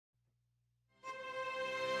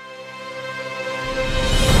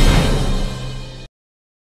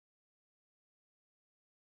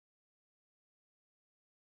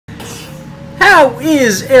How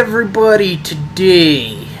is everybody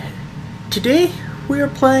today? Today we are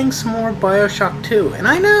playing some more Bioshock 2, and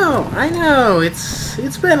I know,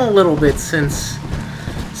 it's been a little bit since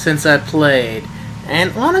I played,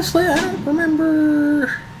 and honestly I don't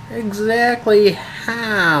remember exactly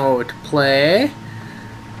how to play,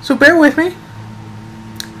 so bear with me.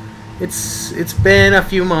 It's been a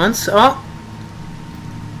few months. Oh,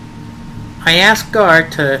 I asked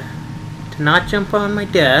Guard to not jump on my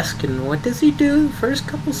desk, and what does he do the first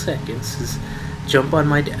couple seconds is jump on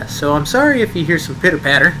my desk. So I'm sorry if you hear some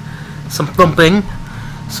pitter-patter, some thumping,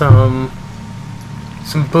 some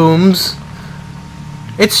booms.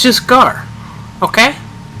 It's just Gar, okay?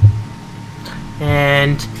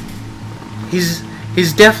 And he's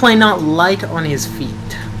definitely not light on his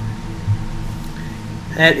feet.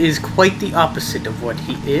 That is quite the opposite of what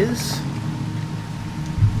he is.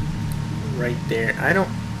 Right there. I don't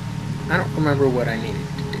remember what I needed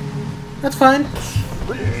to do. That's fine.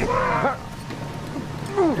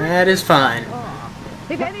 That is fine.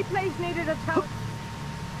 If any place needed a tow.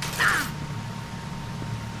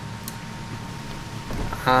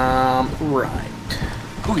 Right.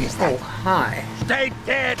 Who is that? Oh, hi. Stay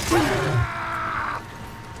dead!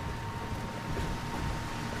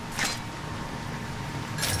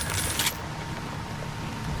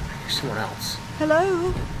 Here's someone else.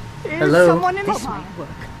 Hello? Hello? Someone in This my might work.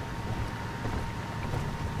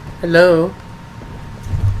 Hello?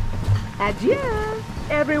 Adieu,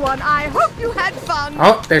 everyone. I hope you had fun.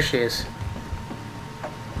 Oh, there she is.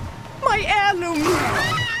 My heirloom.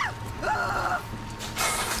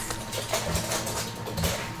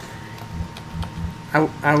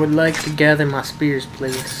 I would like to gather my spears,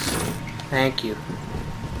 please. Thank you.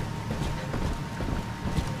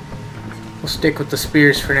 We'll stick with the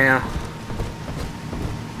spears for now.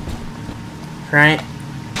 Right?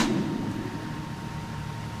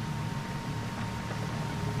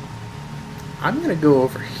 I'm gonna go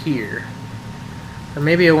over here. Or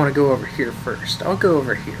maybe I want to go over here first. I'll go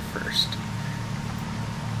over here first.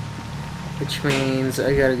 Which means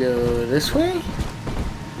I gotta go this way?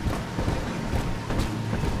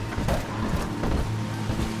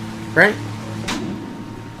 Right?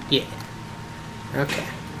 Yeah. Okay.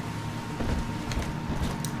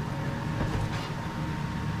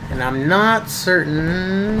 And I'm not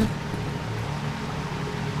certain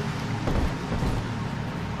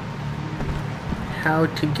how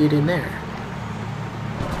to get in there.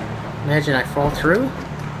 Imagine I fall through?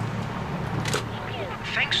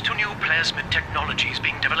 Thanks to new plasmid technologies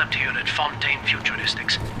being developed here at Fontaine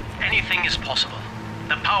Futuristics, anything is possible.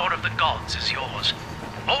 The power of the gods is yours.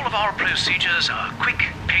 All of our procedures are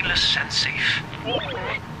quick, painless, and safe.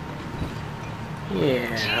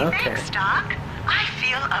 Yeah, okay. Thanks, Doc. I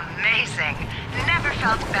feel amazing. Never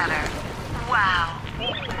felt better. Wow.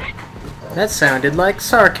 That sounded like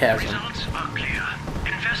sarcasm. Results are clear.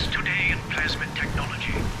 Invest today in plasmid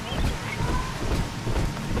technology.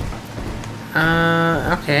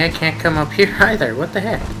 Okay, I can't come up here either. What the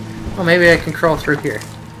heck? Well, maybe I can crawl through here.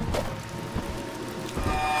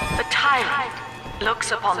 The tyrant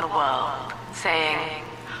looks upon the world, saying,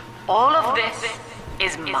 all of this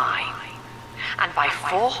is mine. And by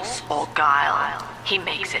force or guile, he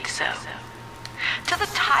makes it so. To the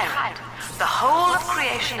tyrant, the whole of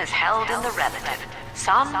creation is held in the relative.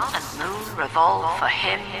 Sun and moon revolve for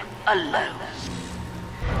him alone.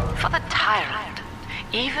 For the tyrant,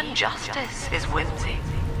 even justice is whimsy.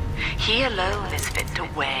 He alone is fit to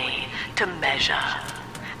weigh, to measure,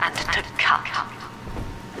 and to cut.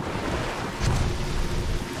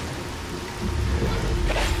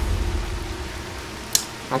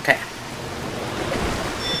 Okay.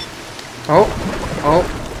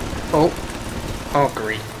 Oh,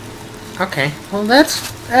 great. Okay, well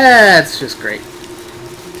that's just great.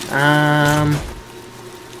 There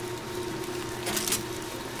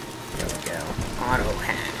we go. Auto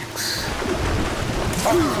hacks.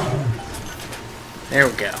 There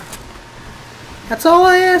we go. That's all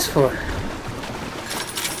I asked for.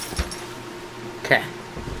 Okay.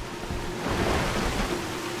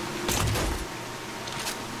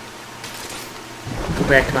 Go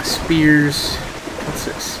back to my spears. What's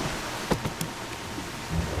this?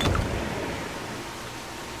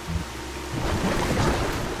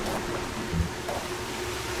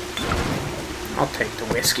 I'll take the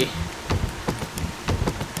whiskey.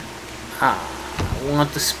 I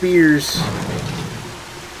want the spears.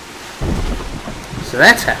 So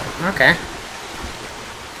that's how. Okay.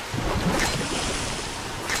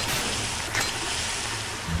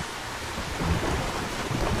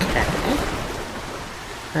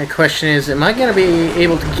 My question is, am I going to be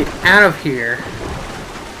able to get out of here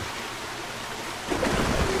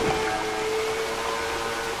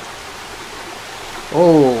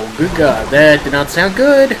Oh, good God, that did not sound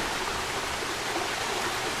good.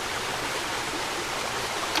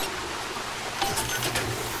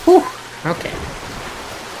 Whew, okay.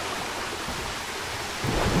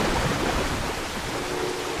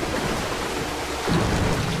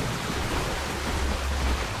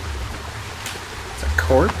 It's a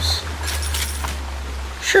corpse?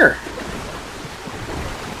 Sure.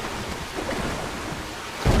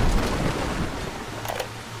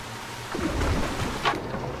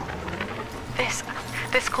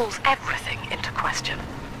 This calls everything into question.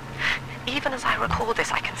 Even as I record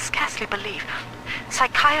this, I can scarcely believe.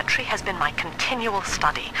 Psychiatry has been my continual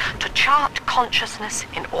study to chart consciousness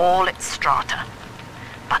in all its strata.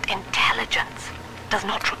 But intelligence does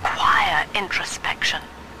not require introspection.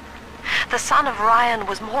 The son of Ryan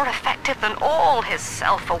was more effective than all his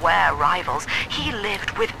self-aware rivals. He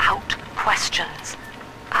lived without questions.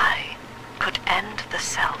 I could end the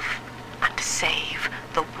self and save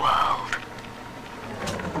the world.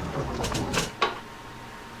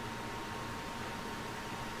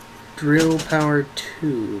 Drill power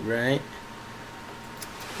 2, right?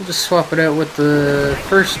 We'll just swap it out with the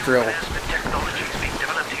first drill. Technology is being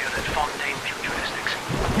developed here at Fontaine Futuristics.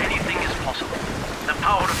 Anything is possible. The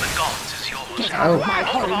power of the gods is yours. Oh.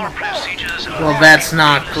 All of our procedures are... Well, that's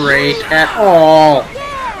not great at all.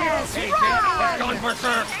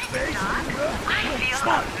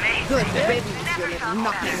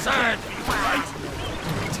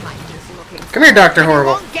 Come here, Dr.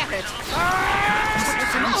 Horrible.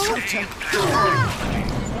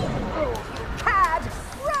 Cad,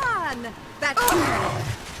 run!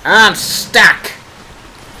 I'm stuck.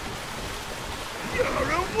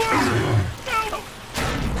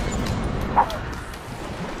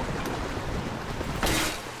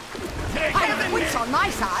 I have the wits on my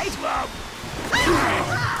side.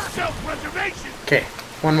 Self-preservation! Okay,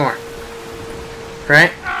 one more.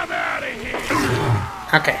 Right? I'm out of here!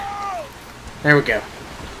 Okay. There we go.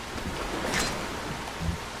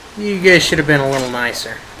 You guys should have been a little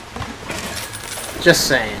nicer. Just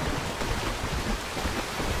saying.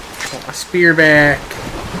 Want my spear back.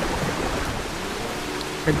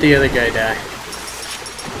 Where'd the other guy die?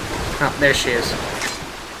 Oh, there she is.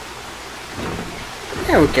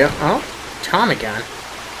 There we go. Oh, Tommy gun.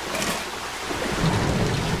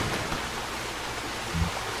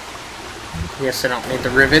 Guess I don't need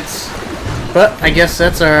the rivets. But I guess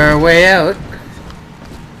that's our way out.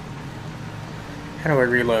 How do I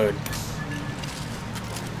reload?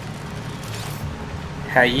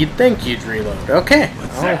 How you'd think you'd reload. Okay.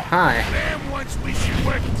 Oh, hi.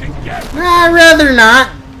 I'd rather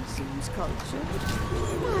not. Seems cultured.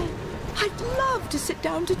 Why, I'd love to sit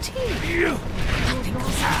down to tea.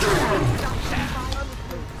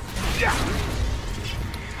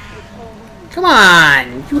 Come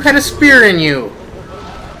on! You had a spear in you!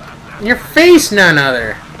 In your face, none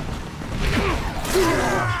other!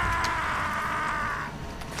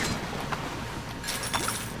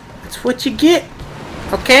 That's what you get!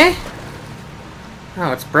 Okay?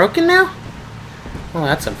 Oh, it's broken now? Well,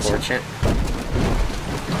 that's unfortunate.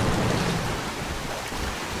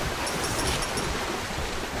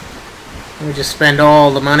 Let me just spend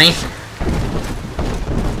all the money.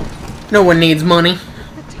 No one needs money.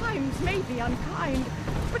 The times may be unkind,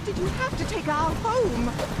 but did you have to take our home?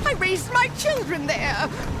 I raised my children there.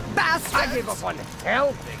 Bastards! I gave up on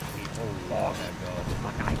helping people long ago,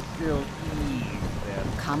 but I still need them.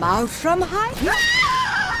 Come out from hiding.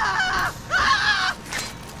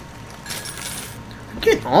 I'm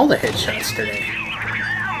getting all the headshots today.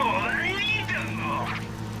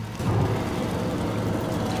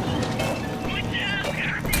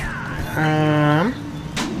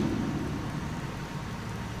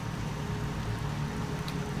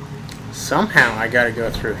 Somehow I gotta go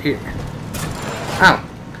through here. Oh.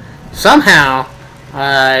 Somehow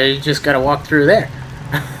I just gotta walk through there.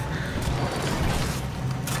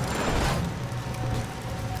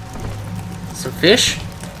 Some fish.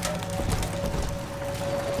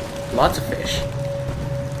 Lots of fish.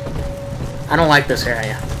 I don't like this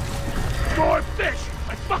area. More fish!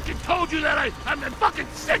 I fucking told you that I'm fucking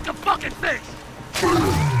sick of fucking fish!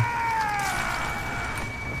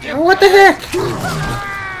 What the heck?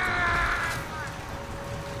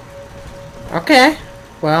 Okay.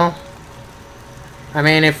 Well, I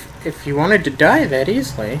mean, if you wanted to die that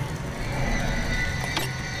easily.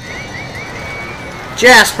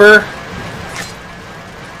 Jasper!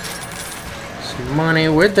 Some money.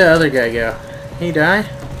 Where'd the other guy go? He die?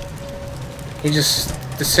 He just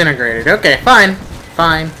disintegrated. Okay, fine.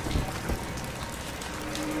 Fine.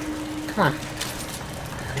 Come on.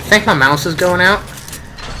 I think my mouse is going out.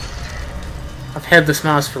 I've had this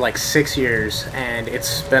mouse for like 6 years, and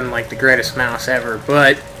it's been like the greatest mouse ever,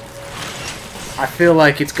 but I feel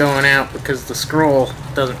like it's going out because the scroll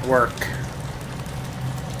doesn't work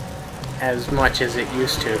as much as it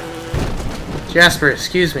used to. Jasper,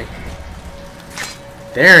 excuse me.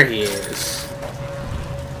 There he is.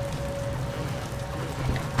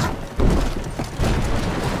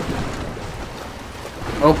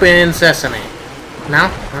 Open sesame.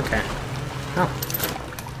 No? Okay. Oh.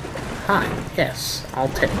 Hi. Yes, I'll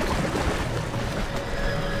take.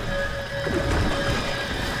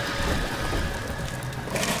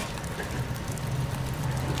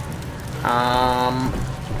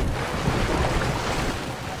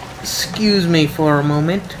 Excuse me for a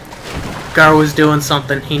moment. Gar was doing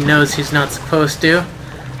something he knows he's not supposed to,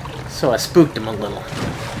 so I spooked him a little.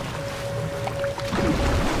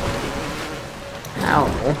 Ow.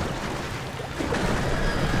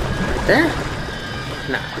 Right there?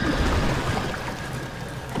 No.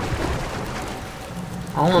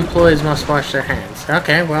 All employees must wash their hands.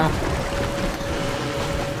 Okay, well,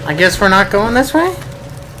 I guess we're not going this way?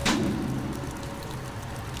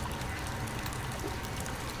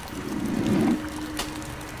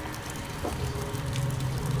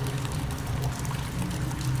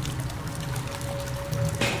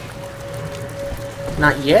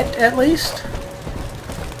 Not yet, at least?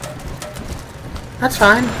 That's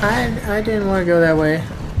fine. I didn't want to go that way.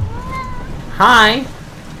 Hi!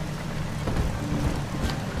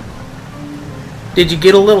 Did you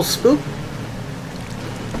get a little spooked?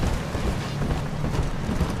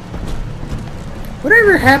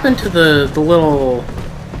 Whatever happened to the little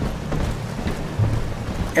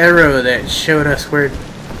arrow that showed us where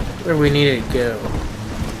we needed to go?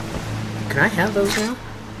 Can I have those now?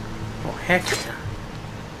 Oh, heck yeah.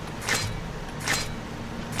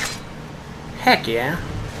 Heck yeah.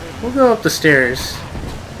 We'll go up the stairs.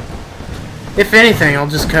 If anything, I'll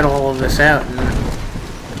just cut all of this out.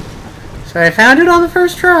 So I found it on the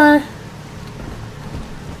first try.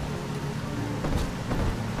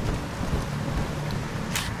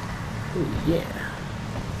 Ooh, yeah.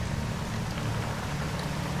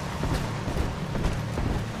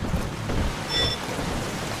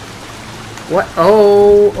 What?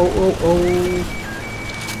 Oh.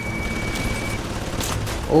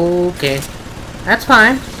 Okay. That's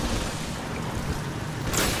fine.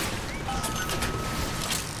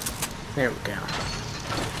 There we go.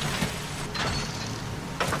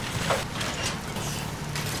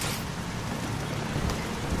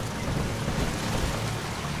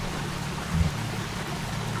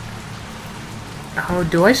 Oh,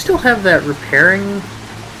 do I still have that repairing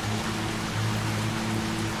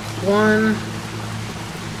one?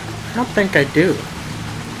 I don't think I do.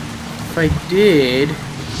 If I did...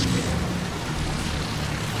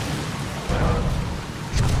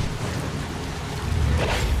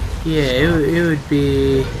 yeah, it would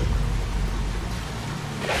be...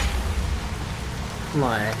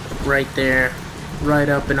 like, right there. Right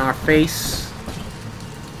up in our face.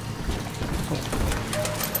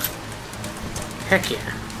 Heck yeah.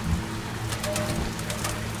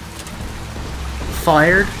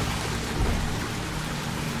 Fired?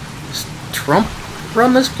 Does Trump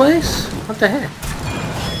run this place? What the heck?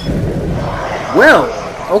 Well,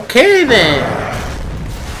 okay then.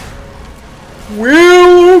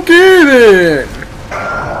 Well, okay then.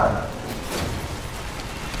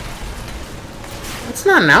 That's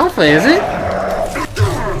not an alpha, is it?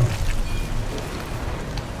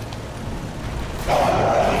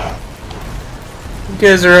 You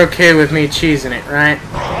guys are okay with me cheesing it, right?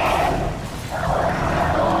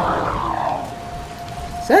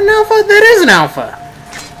 Is that an alpha? That is an alpha!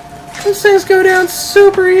 Those things go down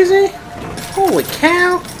super easy. Holy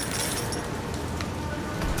cow!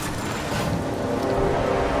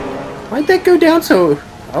 Why'd that go down so...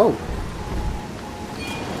 oh.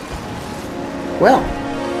 Well.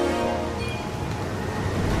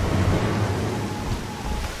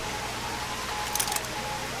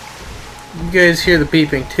 You guys hear the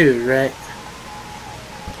beeping too, right?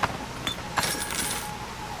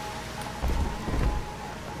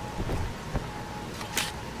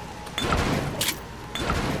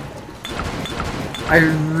 I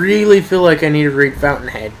really feel like I need to read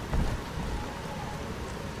Fountainhead.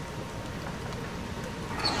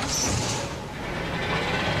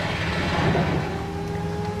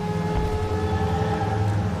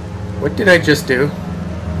 What did I just do?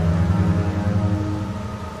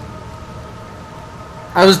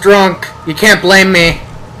 I was drunk. You can't blame me.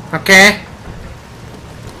 Okay?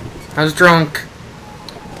 I was drunk.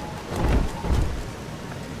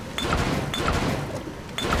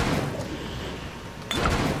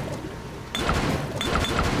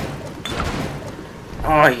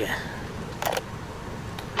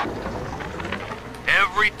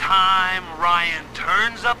 Every time Ryan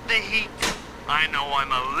turns up the heat, I know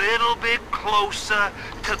I'm a little bit closer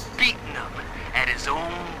to beating him at his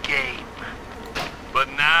own game. But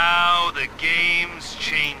now the game's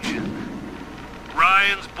changing.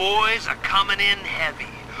 Ryan's boys are coming in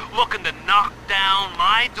heavy, looking to knock down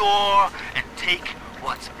my door and take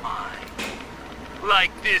what's mine.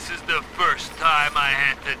 Like this is the first time I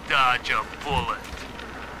had to dodge a bullet.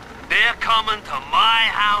 They're coming to my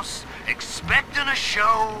house expecting a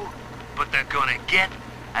show, but they're gonna get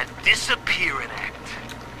a disappearing act.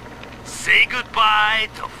 Say goodbye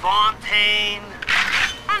to Fontaine,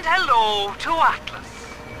 and hello to Atlas.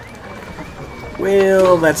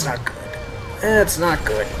 Well, that's not good. That's not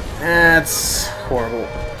good. That's horrible.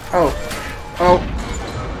 Oh. Oh.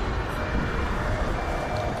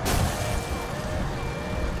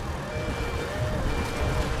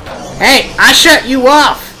 Hey, I shut you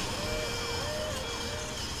off!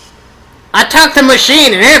 I talked the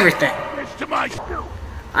machine and everything!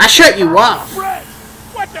 I shut you off!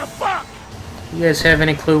 What the fuck? You guys have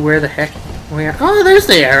any clue where the heck we are? Oh, there's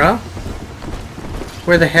the arrow!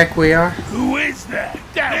 Where the heck we are? Who is that?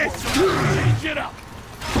 Change it up.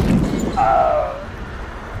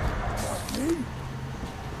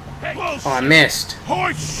 Hey, Oh, I missed.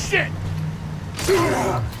 horse shit.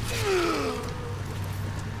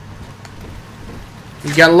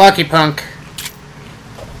 You got lucky, punk.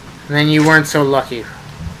 And then you weren't so lucky.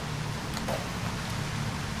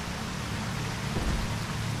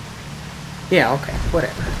 Yeah, okay,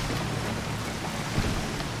 whatever.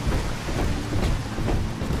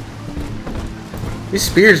 These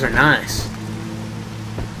spears are nice.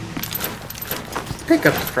 Pick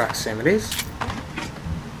up the proximities.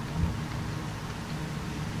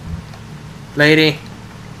 Lady.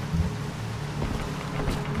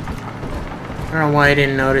 I don't know why I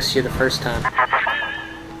didn't notice you the first time.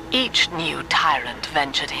 Each new tyrant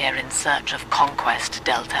ventured here in search of conquest,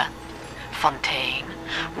 Delta. Fontaine,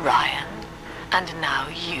 Ryan, and now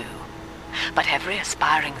you. But every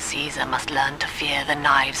aspiring Caesar must learn to fear the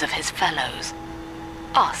knives of his fellows.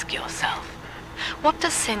 Ask yourself, what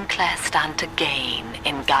does Sinclair stand to gain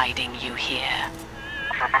in guiding you here?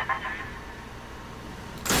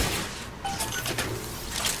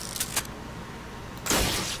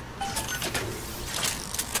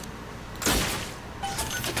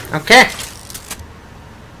 Okay.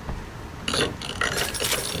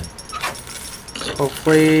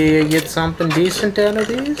 Hopefully you get something decent out of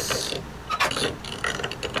these.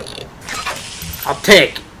 I'll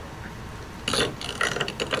take it.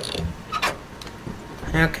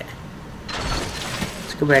 Okay.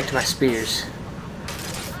 Let's go back to my spears.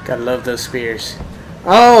 Gotta love those spears.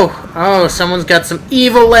 Oh, someone's got some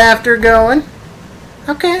evil laughter going.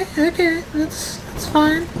 Okay, that's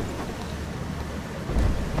fine.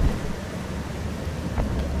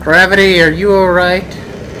 Gravity, are you alright?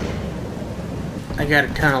 I got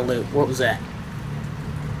a ton of loot. What was that?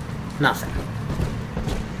 Nothing.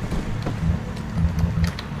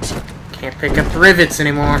 Can't pick up the rivets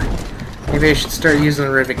anymore. Maybe I should start using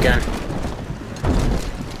the rivet gun.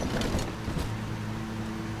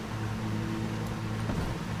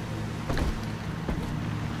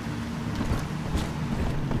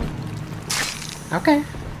 Okay.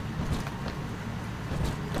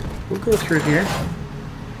 We'll go through here.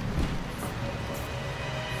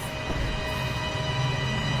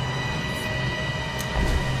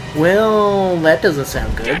 Well, that doesn't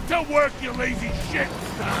sound good. Get to work, you lazy shit.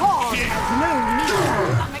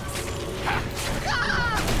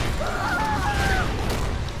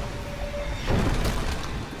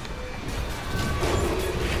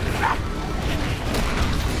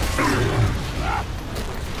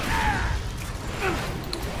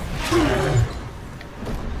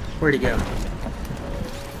 Where'd he go?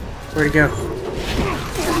 Where'd he go?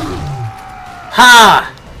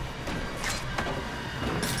 Ha!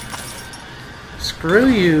 Screw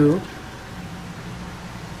you.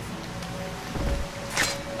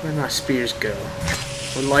 Where'd my spears go?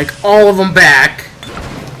 Would like all of them back.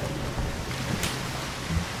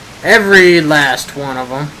 Every last one of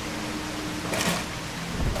them.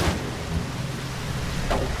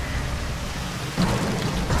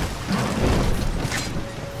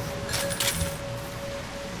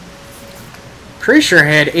 Pretty sure I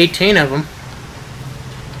had 18 of them.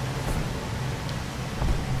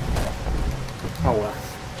 Oh well.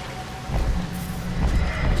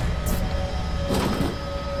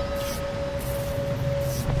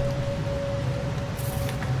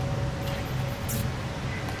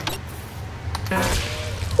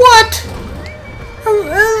 What?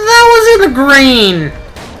 That was in the green.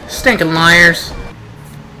 Stinking liars.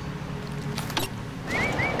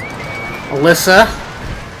 Alyssa,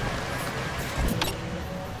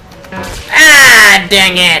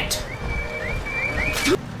 dang it!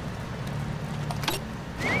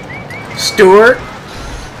 Stuart?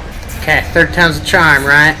 Okay, third time's a charm,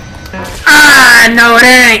 right? Ah! No, it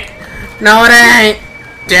ain't! No, it ain't!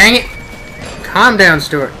 Dang it! Calm down,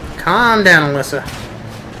 Stuart. Calm down, Alyssa.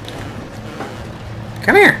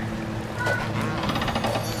 Come here.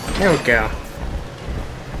 There we go.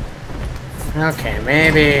 Okay,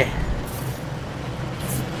 maybe...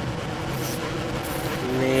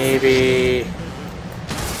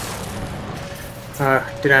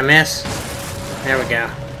 did I miss? There we go.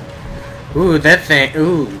 Ooh, that thing.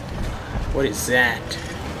 Ooh. What is that?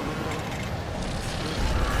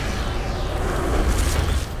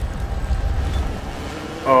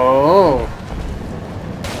 Oh.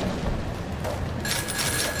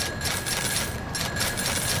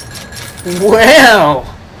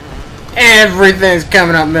 Well. Everything's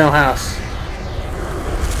coming up Millhouse.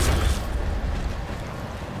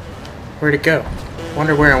 Where'd it go?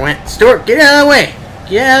 Wonder where it went. Stuart, get out of the way!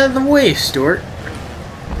 Get out of the way, Stuart.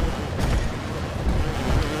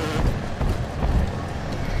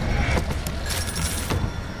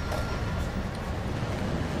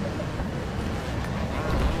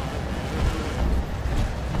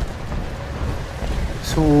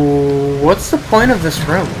 So, what's the point of this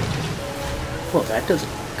room? Well, that doesn't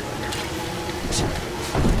look good.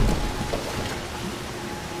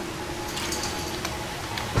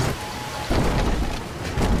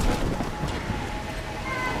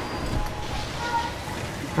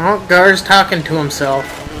 Oh, Gar's talking to himself.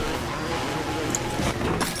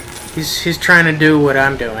 He's trying to do what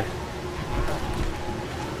I'm doing.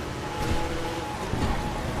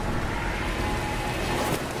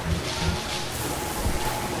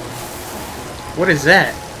 What is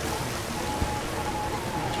that?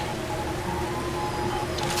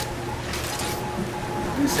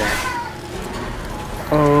 What is that?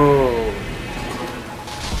 Oh.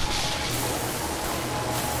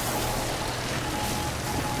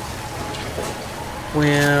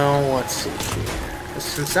 Well, let's see here.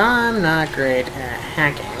 Since I'm not great at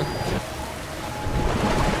hacking...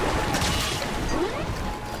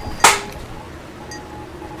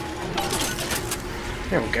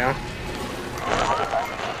 There we go.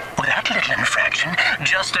 That little infraction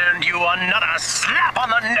just earned you another slap on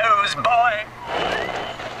the nose, boy!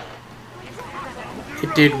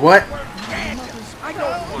 It did what? I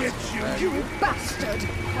don't get you, you bastard!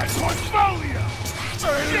 My portfolio!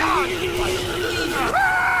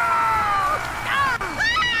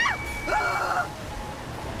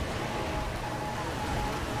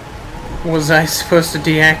 Was I supposed to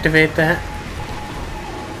deactivate that?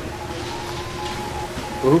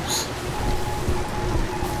 Oops.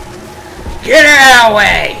 Get out of the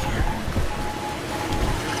way!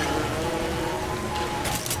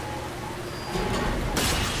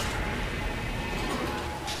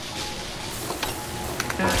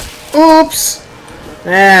 Oops!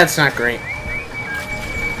 That's not great.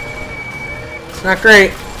 It's not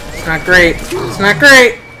great. It's not great. It's not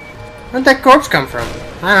great! Where'd that corpse come from?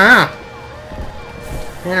 I don't know.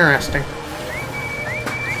 Interesting.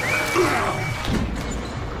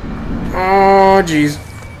 Oh, jeez.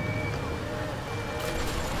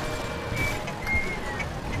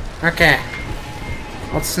 Okay.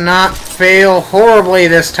 Let's not fail horribly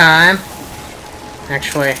this time.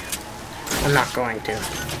 Actually, I'm not going to.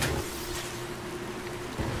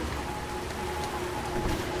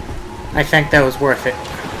 I think that was worth it.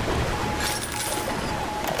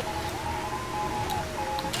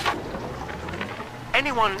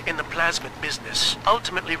 Anyone in the plasmid business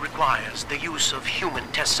ultimately requires the use of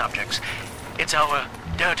human test subjects. It's our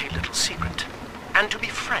dirty little secret. And to be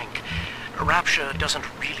frank, Rapture doesn't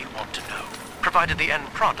really want to know, provided the end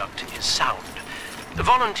product is sound. The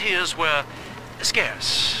volunteers were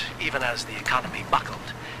scarce, even as the economy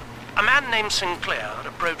buckled. A man named Sinclair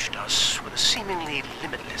approached us with a seemingly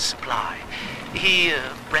limitless supply. He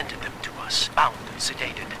rented them to us, bound and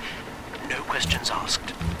sedated. No questions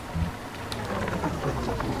asked.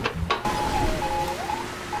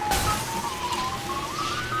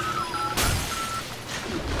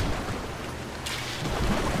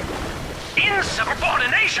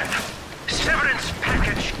 Insubordination! Severance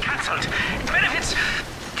package cancelled.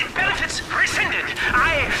 Benefits rescinded.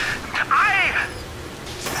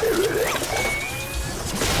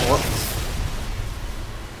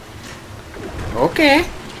 Okay.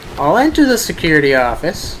 I'll enter the security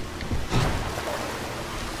office.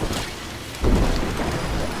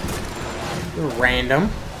 Random.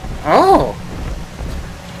 Oh!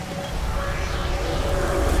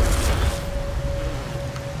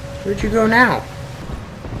 Where'd you go now?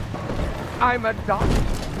 I'm a doctor.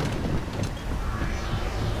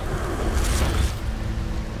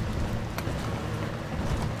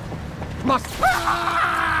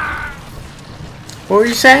 What were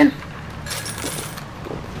you saying?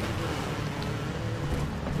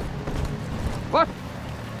 What?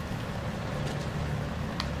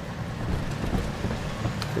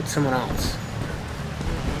 It's someone else.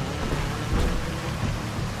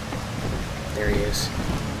 There he is.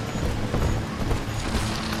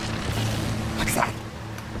 What's that?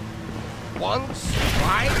 Once,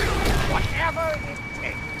 twice, whatever it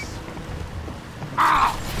takes.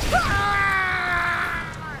 Ah!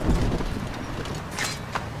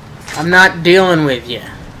 I'm not dealing with you.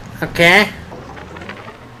 Okay?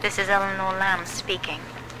 This is Eleanor Lamb speaking.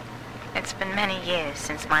 It's been many years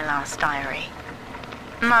since my last diary.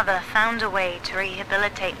 Mother found a way to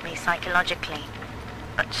rehabilitate me psychologically,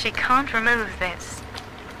 but she can't remove this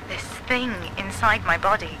thing inside my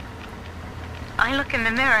body. I look in the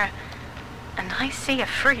mirror, and I see a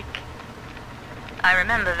freak. I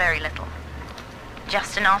remember very little.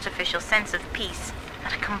 Just an artificial sense of peace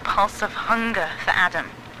and a compulsive hunger for Adam.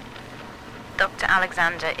 Dr.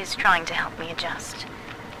 Alexander is trying to help me adjust.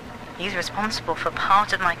 He's responsible for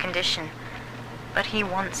part of my condition, but he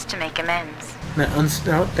wants to make amends.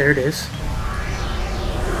 Oh, there it is.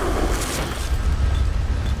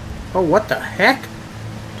 Oh, what the heck?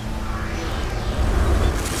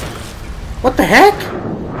 What the heck?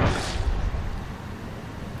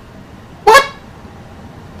 What?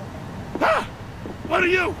 Ah! What are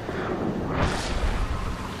you?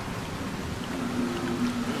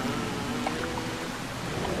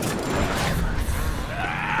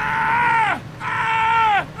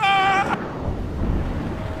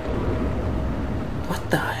 What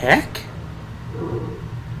the heck?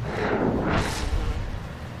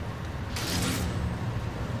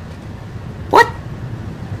 What?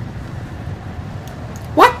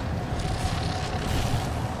 What?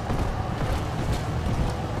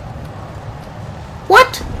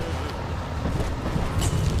 What?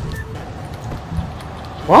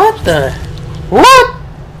 What the? What?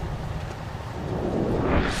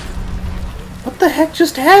 What the heck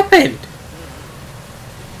just happened?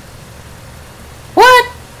 What?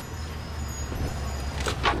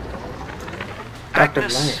 Dr.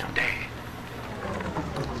 Lamb. Day.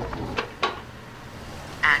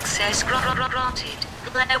 Access granted.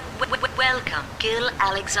 Welcome, Gil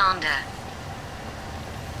Alexander.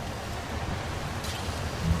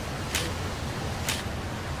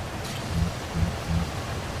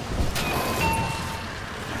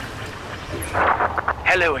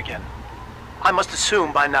 Hello again. I must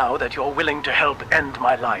assume by now that you're willing to help end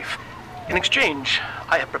my life. In exchange,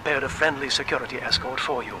 I have prepared a friendly security escort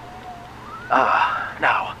for you.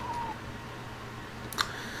 Now.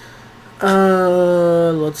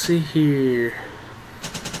 Let's see here.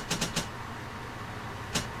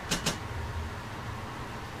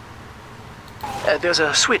 There's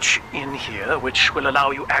a switch in here which will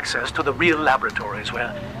allow you access to the real laboratories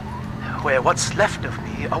where what's left of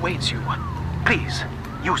me awaits you. Please,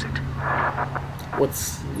 use it.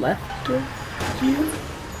 What's left of you?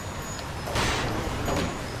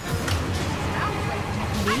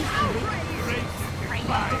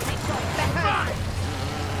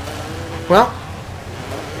 Well,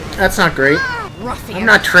 that's not great. I'm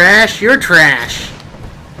not trash, you're trash.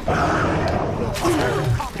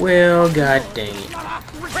 Well, god dang it.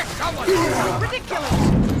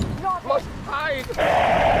 Must hide.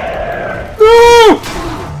 Ooh!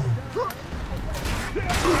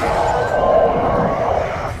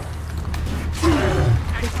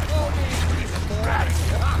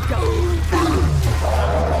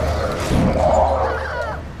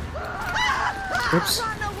 Oops.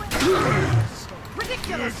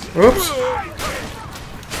 Oops.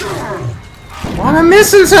 Why am I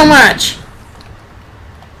missing so much?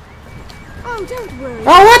 Oh, don't worry.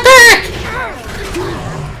 Oh, what the heck?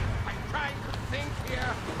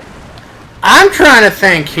 I'm trying to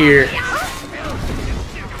think here.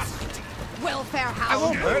 Welfare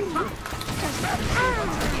hound.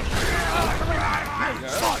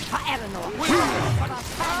 For Eleanor.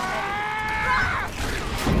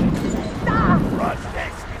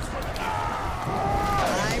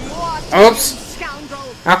 Oops.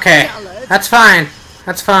 Okay, that's fine.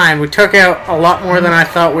 That's fine. We took out a lot more than I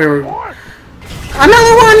thought we were.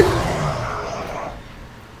 Another one!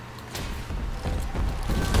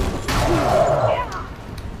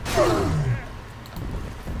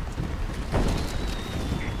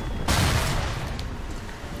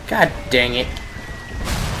 God dang it.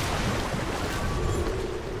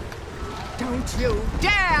 Don't you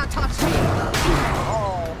dare touch me!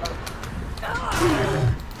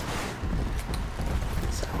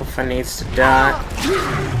 Alpha needs to die.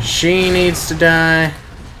 She needs to die.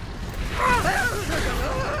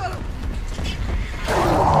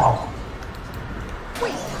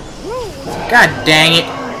 God dang it.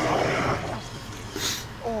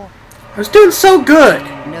 I was doing so good.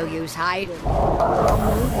 No use hiding.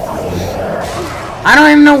 I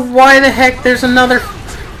don't even know why the heck there's another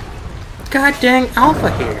god dang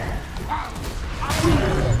alpha here.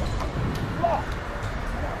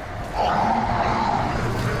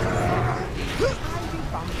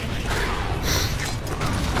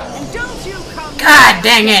 God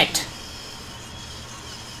dang it!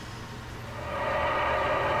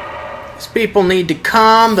 These people need to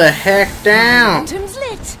calm the heck down. Momentum's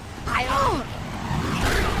lit.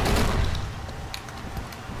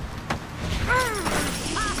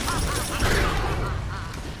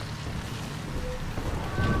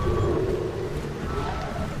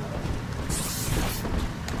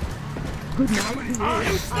 Good night.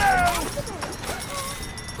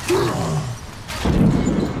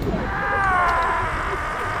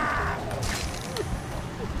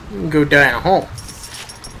 You can go down a hole.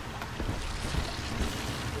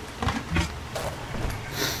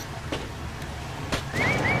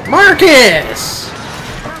 Marcus!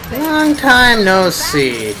 Long time no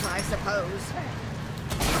see. I suppose.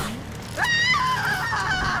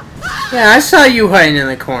 Yeah, I saw you hiding in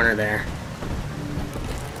the corner there.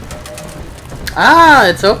 Ah,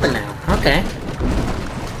 it's open now. Okay.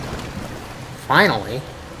 Finally.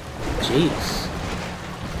 Jeez.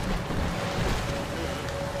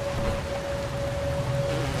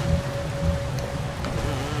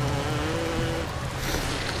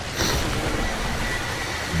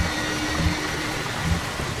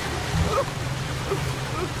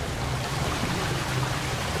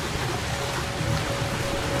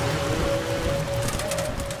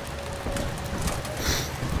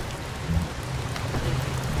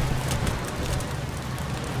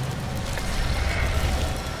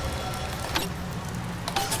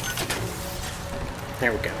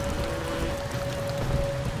 There we go.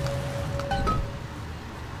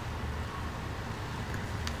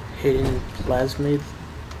 Hidden plasmid.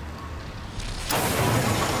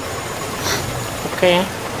 Okay.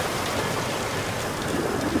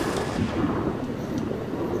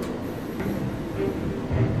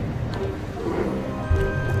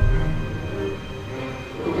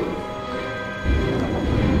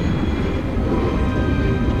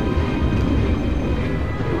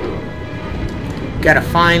 Gotta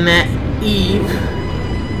find that Eve,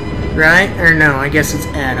 right? Or no, I guess it's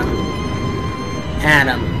Adam.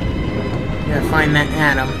 Adam. Gotta find that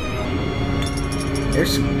Adam.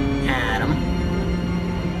 There's Adam.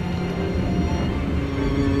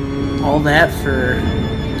 All that for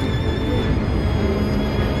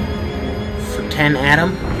 10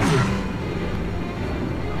 Adam.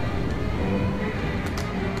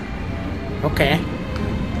 Okay.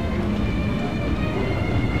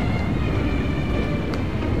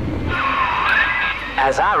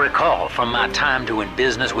 As I recall from my time doing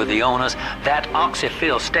business with the owners, that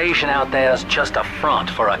oxyfill station out there's just a front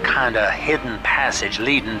for a kinda hidden passage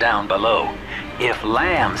leading down below. If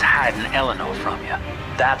Lamb's hiding Eleanor from you,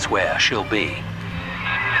 that's where she'll be.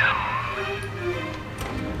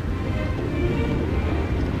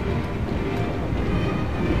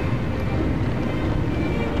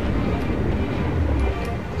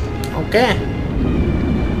 Okay.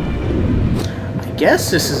 I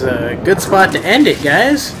guess this is a good spot to end it,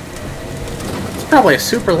 guys. It's probably a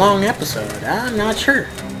super long episode. I'm not sure.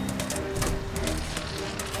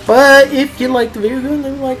 But if you liked the video, leave a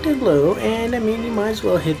like down below. And I mean, you might as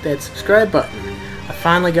well hit that subscribe button. I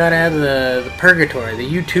finally got out of the purgatory, the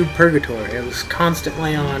YouTube purgatory. I was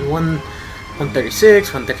constantly on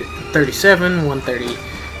 136, 137,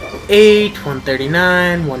 138,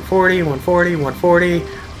 139, 140, 140, 140,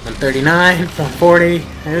 139, 140.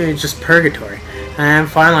 It was just purgatory. And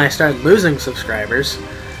finally I started losing subscribers.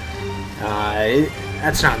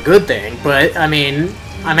 That's not a good thing, but I mean,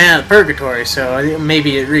 I'm out of purgatory, so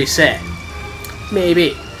maybe it reset.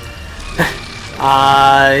 Maybe.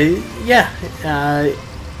 Yeah.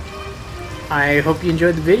 I hope you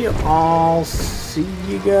enjoyed the video. I'll see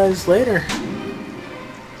you guys later.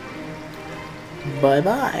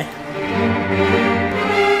 Bye-bye.